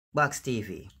Box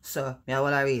TV. So, me have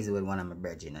a reason with one of my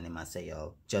brethren and he must say,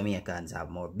 yo, Jamaicans have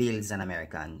more bills than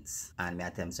Americans. And me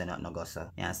attempt to not no go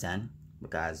so. You understand?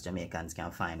 Because Jamaicans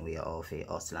can find way of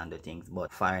hustle and do things.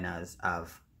 But foreigners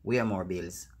have way more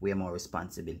bills, way more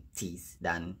responsibilities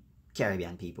than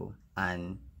Caribbean people.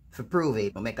 And to prove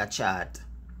it, we make a chart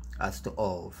as to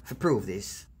how to prove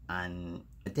this. And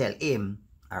tell him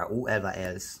or whoever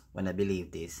else when I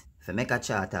believe this, if make a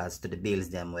chart as to the bills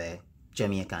them where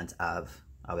Jamaicans have,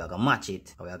 and we are gonna match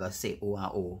it, and we are gonna say who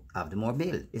and who have the more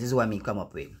bill. This is what me come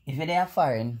up with. If you're there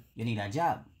foreign, you need a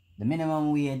job. The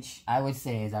minimum wage, I would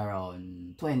say, is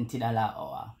around $20 an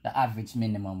hour. The average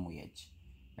minimum wage,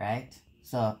 right?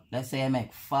 So, let's say I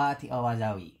make 40 hours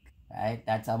a week, right?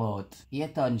 That's about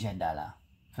 $800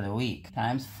 for the week.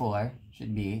 Times 4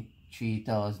 should be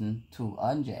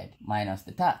 3,200 minus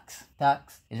the tax.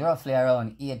 Tax is roughly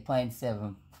around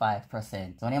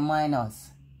 8.75%. So when you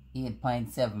minus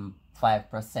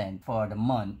 8.75% for the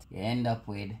month, you end up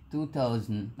with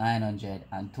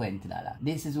 $2,920.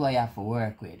 This is what you have to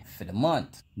work with for the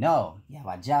month. No, you have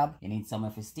a job, you need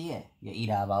somewhere to stay. You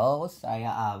either have a house or you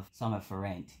have somewhere for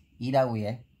rent. Either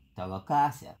way, it will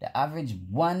cost you. The average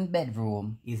one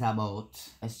bedroom is about,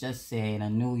 let's just say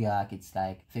in New York, it's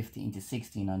like $1,500 to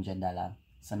 $1,600.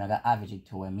 So I'm gonna average it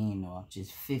to where me know, which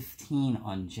is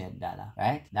 $1,500,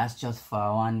 right? That's just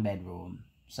for one bedroom.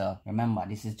 So remember,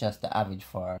 this is just the average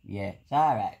for, yeah. So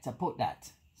alright, so put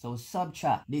that. So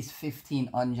subtract this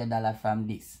 $1,500 from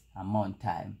this amount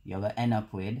time. You're gonna end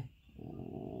up with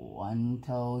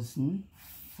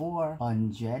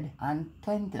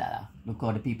 $1,420. Look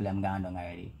how the people have gone down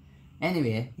already.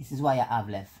 Anyway, this is what you have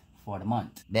left for the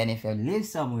month. Then if you live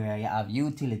somewhere, you have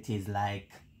utilities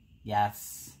like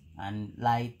gas and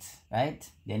light, right?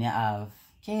 Then you have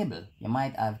cable. You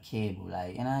might have cable,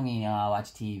 like, you know what I mean? You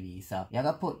watch TV. So you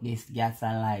gotta put this gas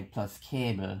and light plus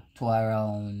cable to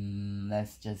around,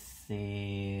 let's just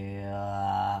say,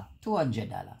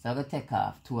 $200. So I'm gonna take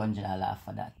off $200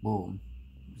 for that. Boom.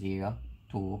 0,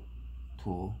 2,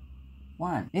 2,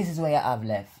 1. This is what you have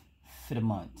left for the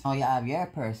month. Now you have your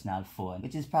personal phone,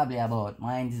 which is probably about,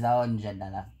 mine is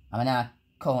 $100. I'm gonna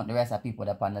count the rest of people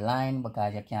up on the line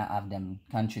because you can't have them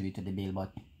contribute to the bill.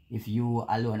 But if you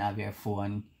alone have your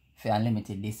phone for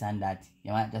unlimited this and that,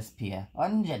 you might just pay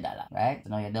 $100, right? So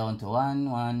now you're down to 1,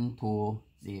 1, 2,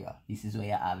 0. This is what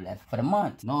you have left for the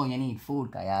month. Now you need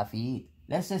food because you have to eat.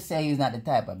 Let's just say you're not the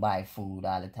type of buy food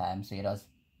all the time, so you just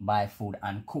buy food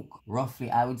and cook. Roughly,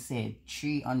 I would say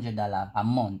 $300 a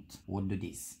month would do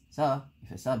this. So,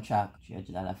 if you subtract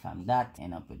 $300 from that,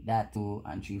 end up with that. 2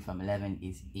 and 3 from 11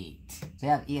 is 8. So you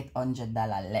have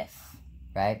 $800 left,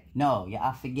 right? Now, you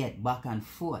have to get back and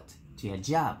forth to your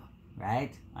job,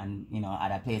 right? And, you know,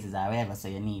 other places or wherever, so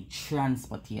you need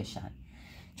transportation.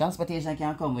 Transportation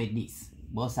can come with this.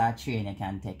 Bus or train you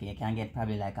can take. You can get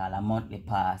probably like a monthly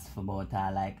pass for about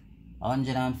like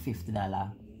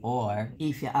 $150. Or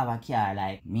if you have a car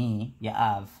like me, you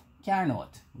have car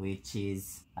note, which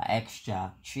is an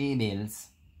extra 3 bills,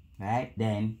 right?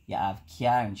 Then you have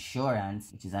car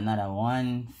insurance, which is another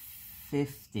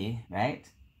 $150, right?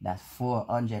 That's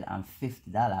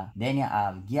 $450. Then you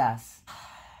have gas.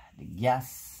 The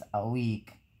gas a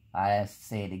week, I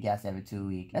say the gas every 2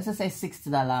 weeks. Let's just say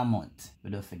 $60 a month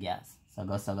we do for gas. So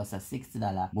go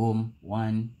 $60. Boom,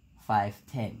 1, 5,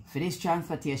 10. For this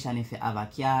transportation, if you have a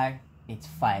car, it's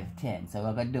 510. So what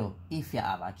we're gonna do if you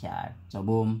have a car. So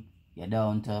boom, you're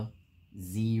down to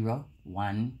 0,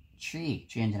 1, 3.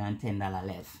 $310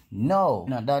 left. No,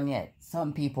 not done yet.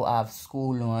 Some people have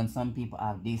school loans, some people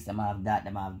have this, them have that,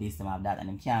 them have this, them have that, and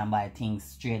them can't buy things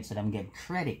straight, so them get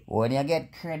credit. When you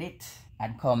get credit,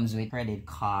 that comes with credit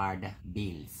card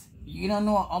bills. You don't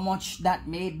know how much that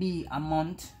may be a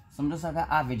month. Some just like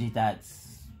average it at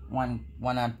one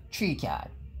or 3 card,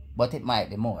 but it might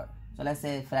be more. So let's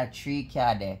say for that 3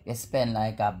 card there, you spend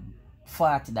like a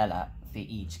 $40 for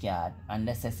each card. And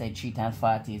let's just say 3 times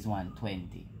 40 is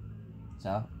 120.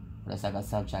 So let's like a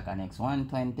subtract our next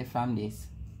 120 from this.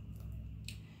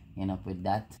 End up with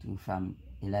that. 2 from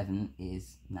 11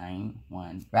 is 9,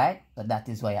 1. Right? So that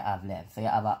is what you have left. So you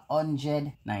have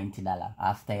 $190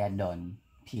 after you're done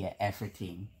pay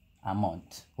everything a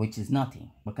month, which is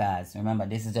nothing. Because remember,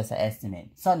 this is just an estimate.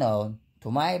 So now, to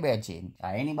my brethren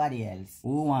or anybody else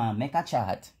who want to make a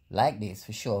chart like this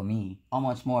to show me how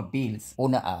much more bills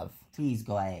you have, please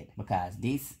go ahead, because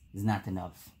this is not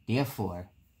enough. Therefore,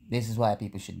 this is why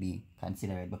people should be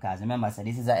considerate, because remember, so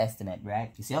this is an estimate,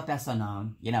 right? You see up there, so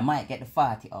now, you know, might get the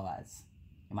 40 hours.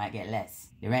 You might get less.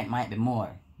 The rent might be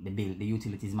more. The bill, the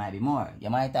utilities might be more. You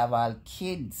might have all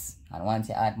kids. And once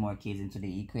you add more kids into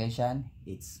the equation,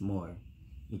 it's more.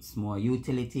 It's more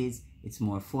utilities, it's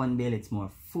more phone bill, it's more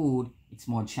food, it's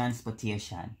more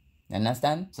transportation. You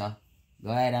understand? So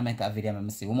go ahead and make a video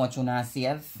and see how much you want to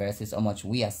save versus how much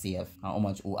we are save and how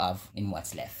much we have in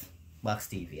what's left. Box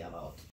TV about.